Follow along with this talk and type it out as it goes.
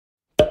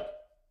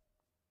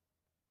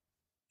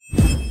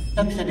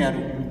作者であ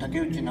る竹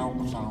内直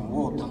子さん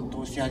を担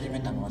当し始め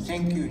たのは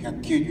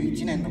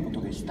1991年のこ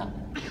とでした。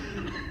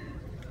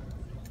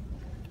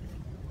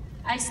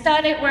I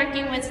started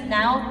working with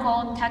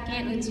Naoko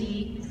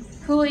Takeuchi,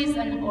 who is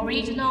an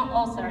original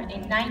author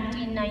in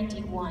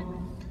 1991.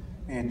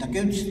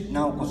 竹内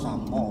直子さ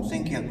んも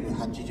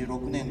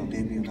1986年の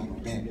デビューな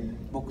ので、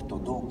僕と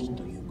同期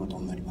ということ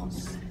になりま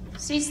す。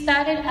She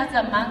started as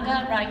a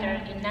manga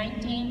writer in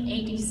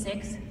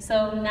 1986,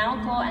 so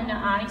Naoko and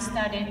I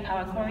started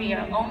our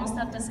career almost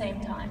at the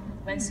same time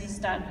when she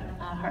started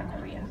her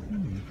career.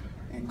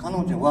 彼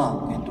女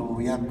は、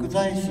薬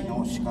剤師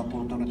の資格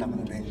を取るため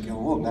の勉強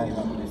を大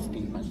学でして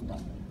いました。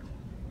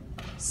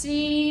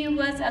She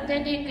was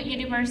attending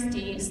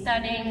university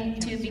studying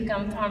to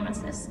become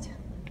pharmacist.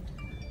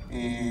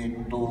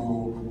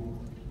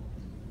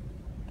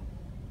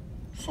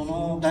 そ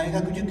の大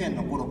学受験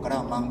の頃か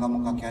ら漫画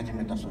も描き始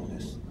めたそうで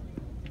す。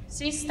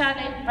She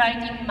started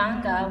writing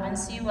manga when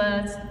she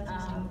was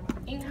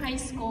in high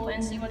school,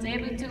 and she was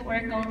able to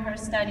work on her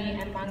study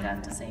and manga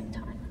at the same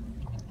time.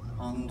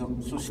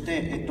 そし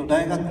て、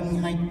大学に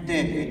入っ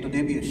て、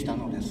デビューした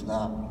のです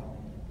が、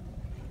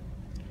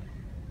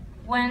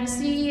When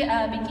she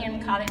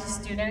became college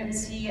student,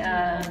 she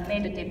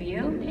made a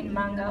debut in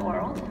manga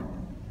world.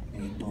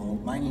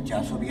 毎日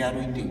遊び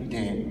歩いてい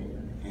て、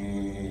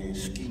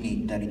スキーに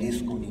行ったりディ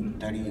スコに行っ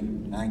たり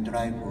ナイト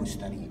ライブをし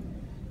たり、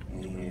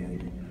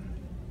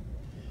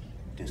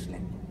ですね。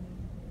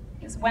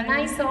When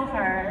I saw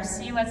her,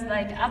 she was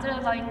like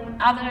other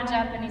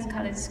Japanese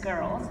college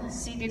girls.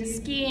 She did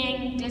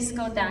skiing,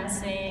 disco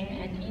dancing,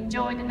 and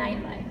enjoyed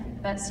nightlife.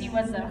 But she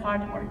was a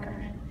hard worker.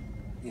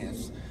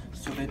 Yes.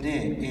 それ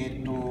で、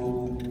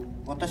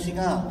私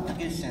が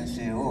竹内先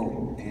生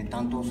を、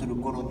担当する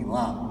頃に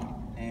は、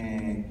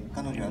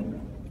彼女は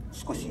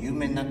少し有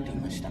名になってい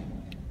ました。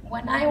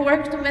When I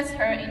worked with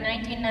her in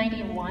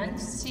 1991,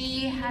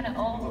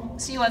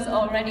 she was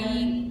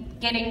already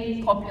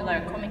getting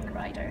popular comic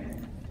writer.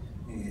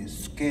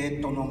 スケ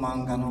ートの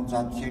漫画の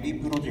ザ・チェリ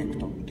ープロジェク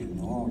トっていう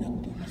のをや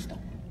っていました。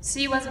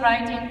She was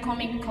writing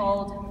comic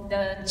called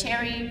the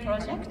Cherry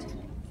Project.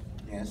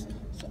 Yes.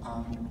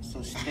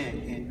 そし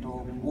て、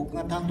僕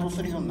が担当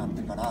するようになっ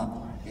てから、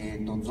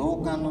増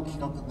刊の企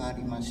画があ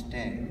りまし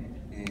て、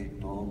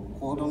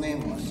コードネ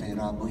ームはセー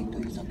ラー V と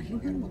いう作品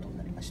をやることに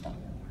なりました。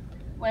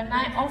When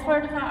I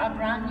offered her a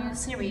brand new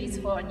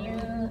series for a new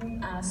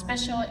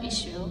special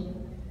issue,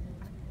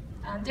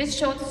 this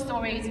short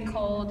story is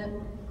called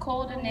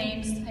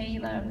Codename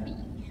Sailor B.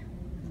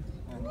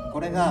 こ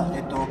れが、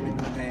セー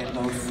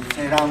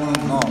ラーム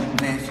ーンの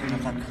前身の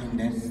作品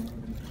です。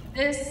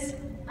This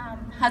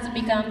has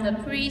become the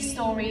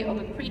pre-story of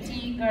a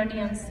Pretty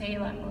Guardian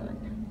Sailor Moon.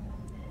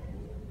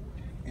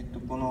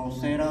 この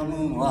セーラームー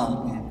ン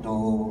は、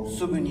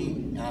すぐ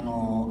にア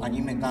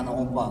ニメ化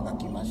のオファーが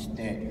来まし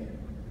て、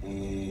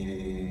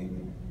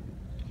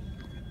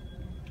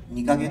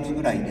2ヶ月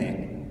ぐらい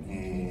で、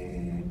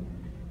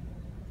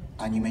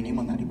アニメに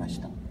もなりまし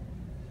た。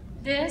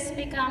This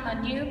became a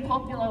new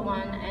popular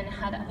one and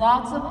had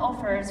lots of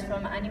offers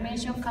from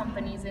animation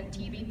companies and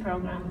TV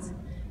programs.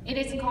 It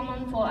is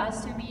common for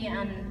us to be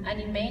an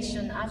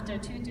animation after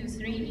 2 to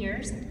 3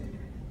 years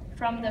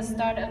from the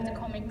start of the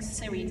comic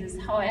series.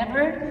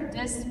 However,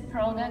 this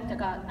product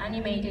got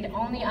animated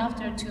only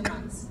after 2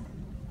 months.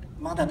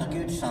 まだ竹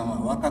内さんは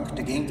若く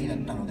て元気だっ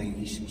たので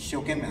一生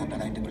懸命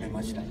働いてくれ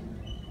ました。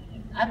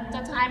At the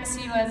time,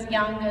 she was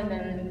young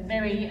and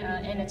very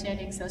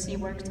energetic, so she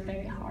worked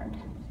very hard.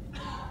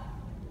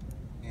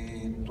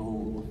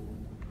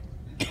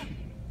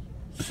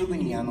 すぐ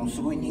に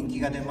すごい人気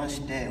が出ま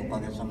して、おか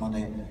げさま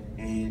で、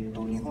日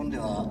本で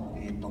は、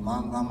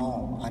漫画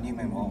もアニ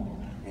メも、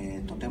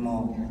とて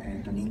も、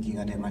人気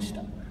が出まし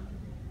た。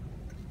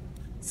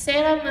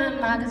Sailor Moon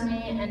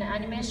magazine and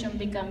animation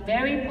became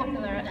very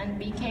popular and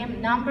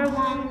became number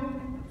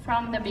 1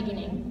 from the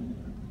beginning.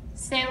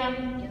 Sailor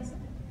Moon, yes.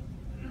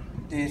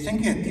 で、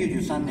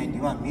1993年に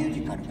はミュー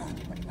ジカルが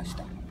始まりまし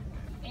た。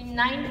In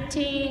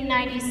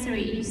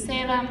 1993,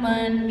 Sailor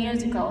Moon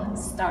musical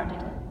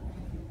started.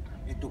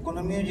 こ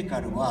のミュージ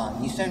カルは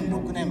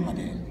2006年ま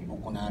で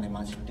行われ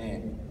まし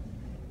て、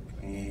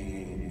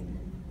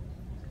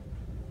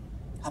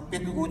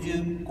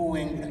850公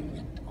演ぐらい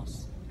やってま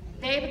す。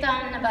They've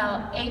done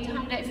about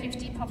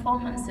 850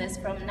 performances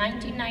from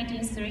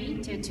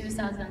 1993 to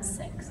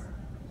 2006.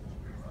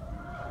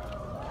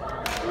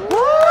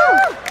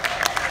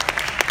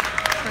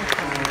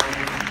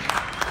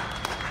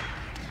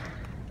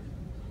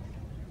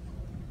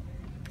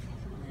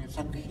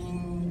 作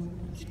品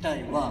自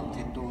体は、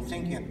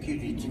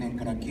1991年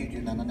から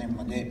97年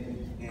まで、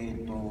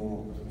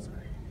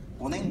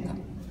5年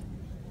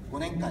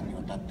間に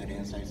わたって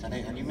連載さ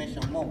れ、アニメーシ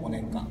ョンも5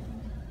年間、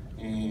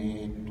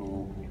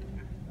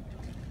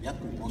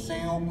約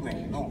5000億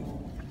円の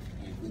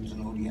グッズ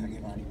の売り上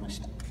げがありまし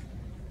た。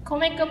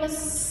Comic of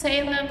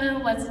Sailor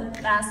Moon was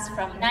last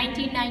from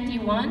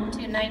 1991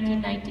 to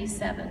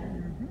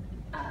 1997,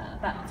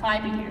 about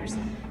 5 years.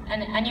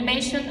 And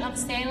animation of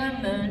Sailor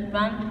Moon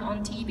ran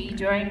on TV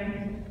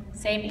during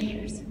same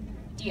years.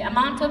 The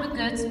amount of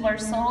goods were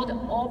sold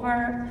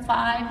over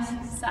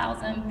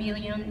 5,000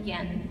 billion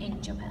yen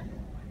in Japan.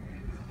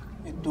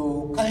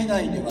 海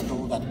外では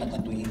どうだったか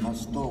と言いま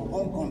すと、香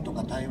港と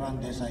か台湾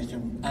で最初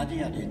にア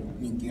ジアで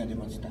人気が出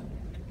ました。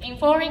In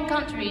foreign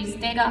countries,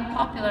 they got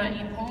popular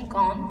in Hong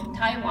Kong,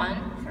 Taiwan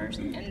first,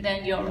 and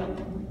then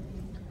Europe.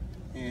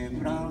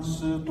 フラン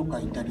スとか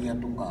イタリア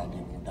とかで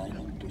も大ヒ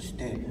ットし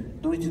て、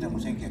ドイツでも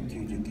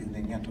1999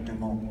年にはとて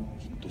も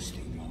ヒットして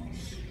いま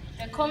す。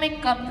The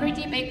comic got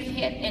pretty big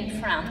hit in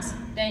France,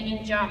 then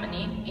in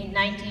Germany in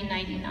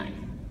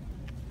 1999.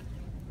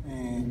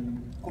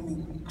 コミ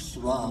ックス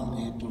は、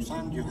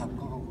38カ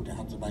国で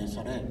発売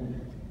され、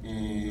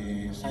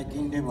最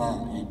近で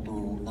は、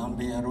南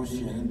米やロ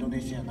シア、インドネ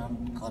シアな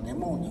んかで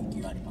も人気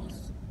がありま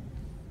す。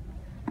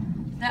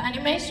The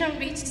animation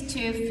reached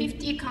to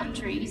 50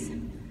 countries.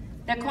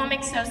 The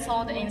comics are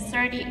sold in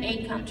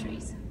 38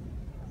 countries.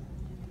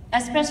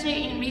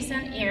 Especially in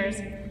recent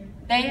years,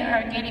 they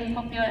are getting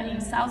popular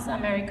in South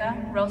America,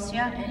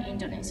 Russia, and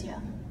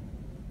Indonesia.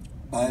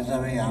 By the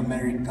way, ア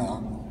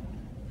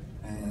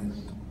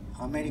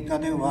メリカ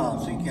では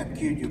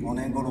1995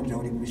年頃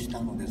上陸した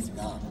のです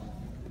が、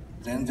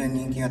全然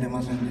人気が出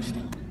ませんでした。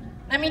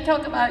Let me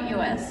talk about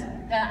US.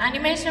 The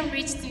animation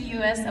reached the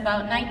US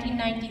about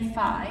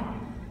 1995.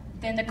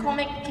 Then the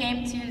comic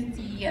came to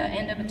the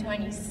end of the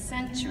 20th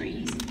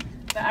century.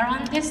 But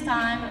around this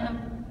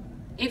time,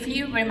 if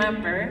you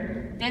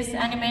remember, this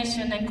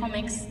animation and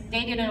comics,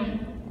 they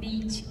didn't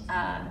leave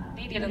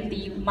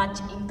much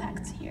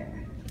impact here.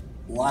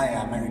 Why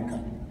America?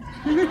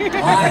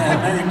 Why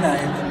America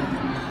is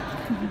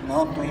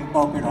not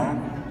popular?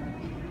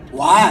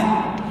 Why?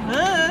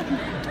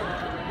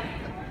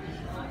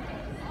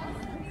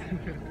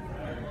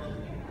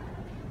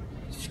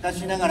しか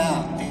しなが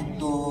ら、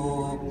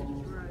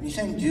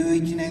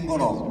2011年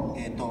頃、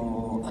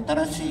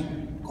新しい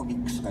コミ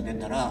ックスが出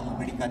たらア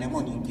メリカで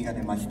も人気が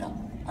出ました。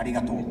あり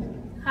がとう。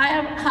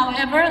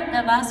However,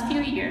 the last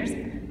few years,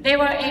 they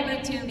were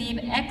able to leave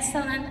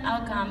excellent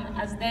outcome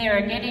as they are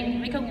getting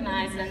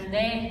recognized and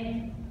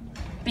they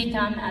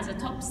become as a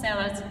top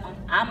sellers on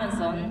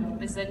Amazon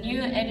with a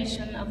new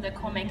edition of the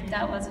comic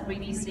that was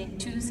released in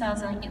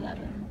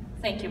 2011.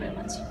 Thank you very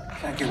much.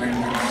 Thank you very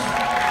much.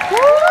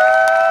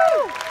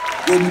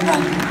 Good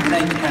country,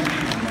 great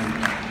country.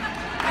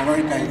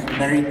 America is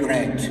very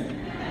great.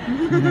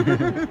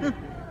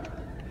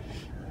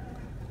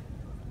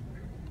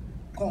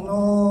 こ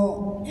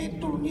の、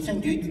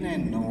2011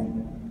年の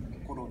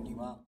頃に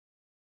は